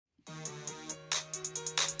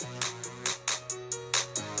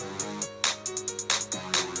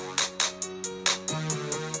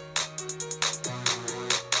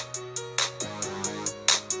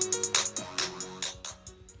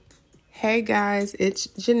Hey guys, it's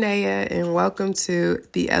Janaea and welcome to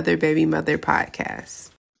the Other Baby Mother podcast.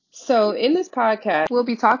 So in this podcast, we'll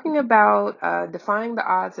be talking about defying the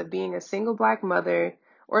odds of being a single Black mother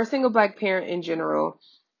or a single Black parent in general,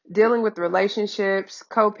 dealing with relationships,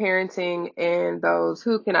 co-parenting, and those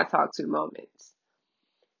who can I talk to moments.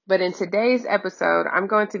 But in today's episode, I'm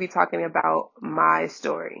going to be talking about my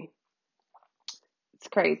story. It's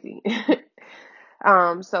crazy.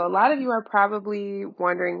 So a lot of you are probably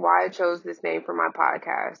wondering why I chose this name for my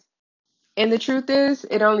podcast. And the truth is,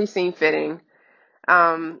 it only seemed fitting.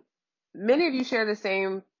 Many of you share the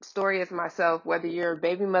same story as myself, whether you're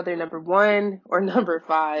baby mother number 1 or number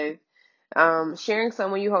 5. Sharing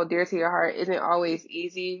someone you hold dear to your heart isn't always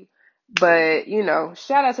easy, but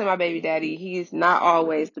shout out to my baby daddy. He's not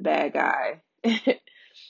always the bad guy.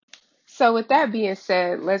 So with that being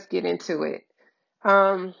said, let's get into it.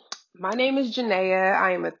 My name is Janaea.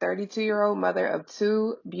 I am a 32-year-old mother of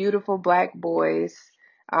 2 beautiful Black boys.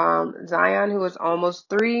 Zion, who is almost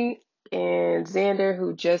 3, and Xander,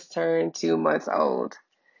 who just turned 2 months old.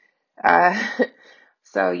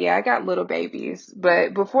 So yeah, I got little babies.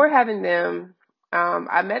 But before having them,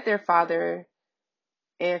 I met their father,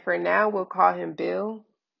 and for now we'll call him Bill,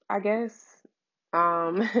 I guess.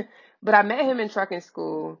 But I met him in trucking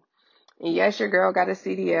school. And yes, your girl got a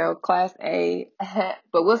CDL, Class A,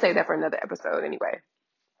 but we'll save that for another episode anyway.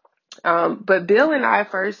 But Bill and I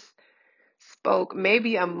first spoke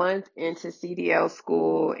maybe a month into CDL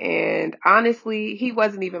school, and honestly, he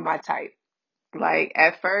wasn't even my type. Like,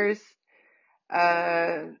 at first,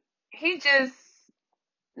 he just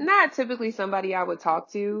not typically somebody I would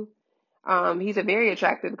talk to. He's a very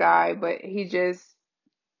attractive guy, but he just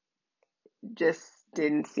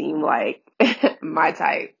didn't seem like my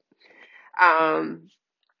type.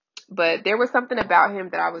 But there was something about him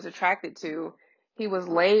that I was attracted to. He was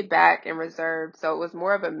laid back and reserved, so it was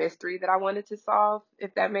more of a mystery that I wanted to solve,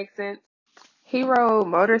 if that makes sense. He rode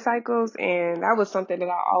motorcycles, and that was something that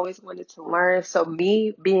I always wanted to learn. So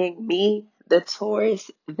me being me, the tourist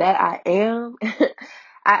that I am, I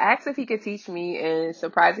asked if he could teach me, and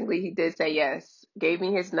surprisingly, he did say yes. Gave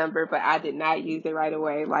me his number, but I did not use it right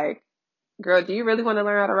away. Like, girl, do you really want to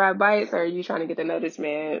learn how to ride bikes, or are you trying to get to know this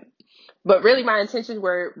man? But really, my intentions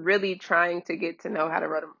were really trying to get to know how to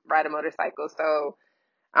ride a motorcycle. So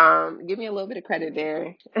give me a little bit of credit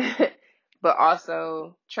there. But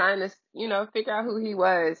also trying to, figure out who he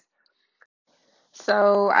was.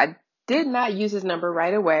 So I did not use his number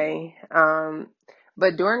right away.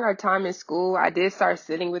 But during our time in school, I did start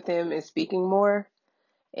sitting with him and speaking more.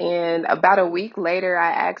 And about a week later,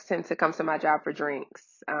 I asked him to come to my job for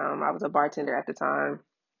drinks. I was a bartender at the time.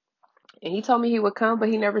 And he told me he would come, but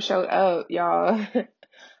he never showed up, y'all.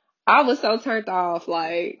 I was so turned off.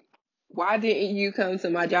 Like, why didn't you come to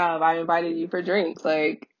my job? I invited you for drinks.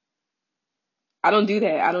 Like, I don't do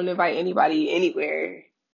that. I don't invite anybody anywhere.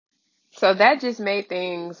 So that just made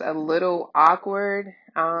things a little awkward.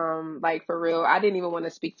 Like, for real, I didn't even want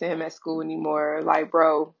to speak to him at school anymore. Like,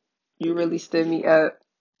 bro, you really stood me up.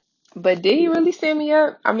 But did he really stand me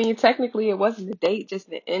up? I mean, technically it wasn't a date, just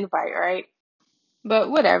an invite, right?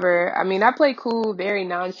 But whatever. I mean, I played cool, very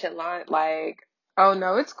nonchalant, like, oh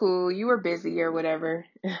no, it's cool. You were busy or whatever.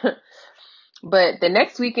 But the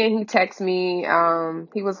next weekend he texted me,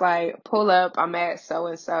 he was like, pull up, I'm at so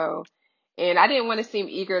and so. And I didn't want to seem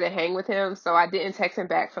eager to hang with him, so I didn't text him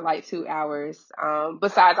back for like 2 hours.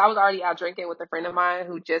 Besides, I was already out drinking with a friend of mine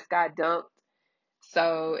who just got dumped.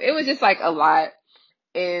 So it was just like a lot.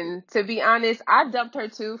 And to be honest, I dumped her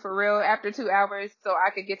too, for real, after 2 hours, so I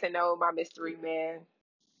could get to know my mystery man.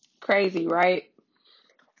 Crazy, right?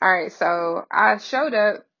 All right, so I showed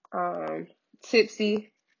up,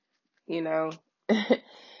 tipsy, you know,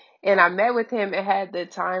 and I met with him and had the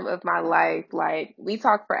time of my life. Like, we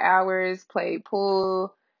talked for hours, played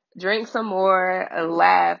pool, drank some more, and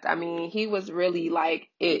laughed. I mean, he was really like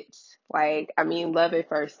it. Like, I mean, love at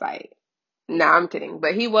first sight. Nah, I'm kidding,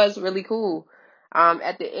 but he was really cool.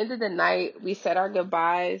 At the end of the night, we said our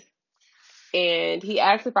goodbyes, and he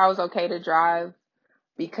asked if I was okay to drive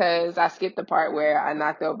because I skipped the part where I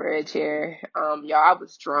knocked over a chair. Y'all, I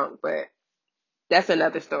was drunk, but that's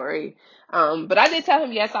another story. But I did tell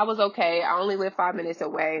him, yes, I was okay. I only live 5 minutes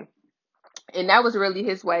away. And that was really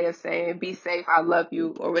his way of saying, be safe, I love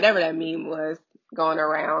you, or whatever that meme was going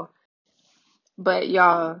around. But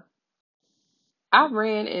y'all, I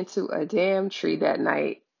ran into a damn tree that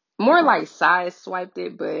night. More like side swiped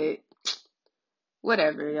it, but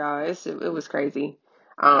whatever, y'all. It was crazy.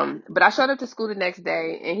 But I showed up to school the next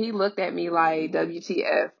day, and he looked at me like,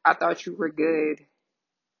 WTF, I thought you were good.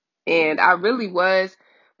 And I really was.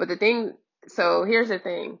 But so here's the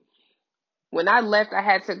thing. When I left, I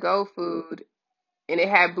had to-go food and it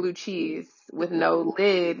had blue cheese with no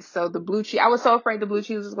lid. So the blue cheese, I was so afraid the blue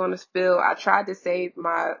cheese was going to spill. I tried to save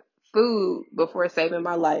my food before saving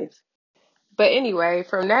my life. But anyway,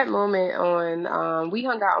 from that moment on, we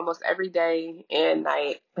hung out almost every day and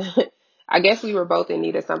night. I guess we were both in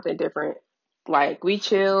need of something different. Like we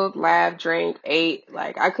chilled, laughed, drank, ate.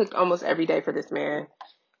 Like I cooked almost every day for this man.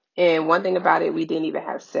 And one thing about it, we didn't even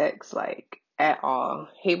have sex, like at all.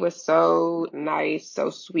 He was so nice, so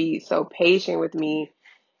sweet, so patient with me.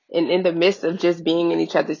 And in the midst of just being in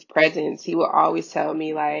each other's presence, he would always tell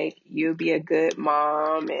me like, "You'll be a good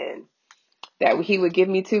mom," and that he would give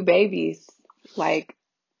me two babies, like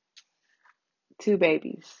two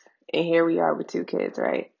babies. And here we are with two kids,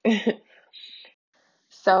 right?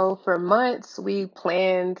 So for months, we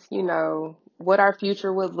planned, what our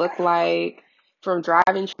future would look like, from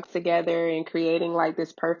driving trucks together and creating like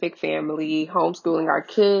this perfect family, homeschooling our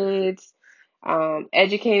kids,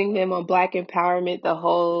 educating them on Black empowerment, the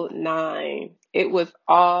whole nine. It was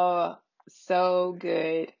all so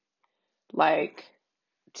good, like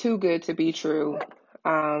too good to be true.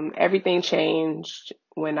 Everything changed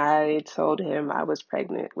when I told him I was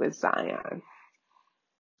pregnant with Zion.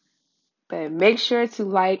 But make sure to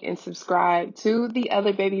like and subscribe to the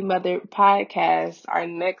Other Baby Mother podcast. Our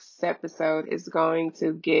next episode is going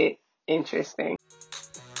to get interesting.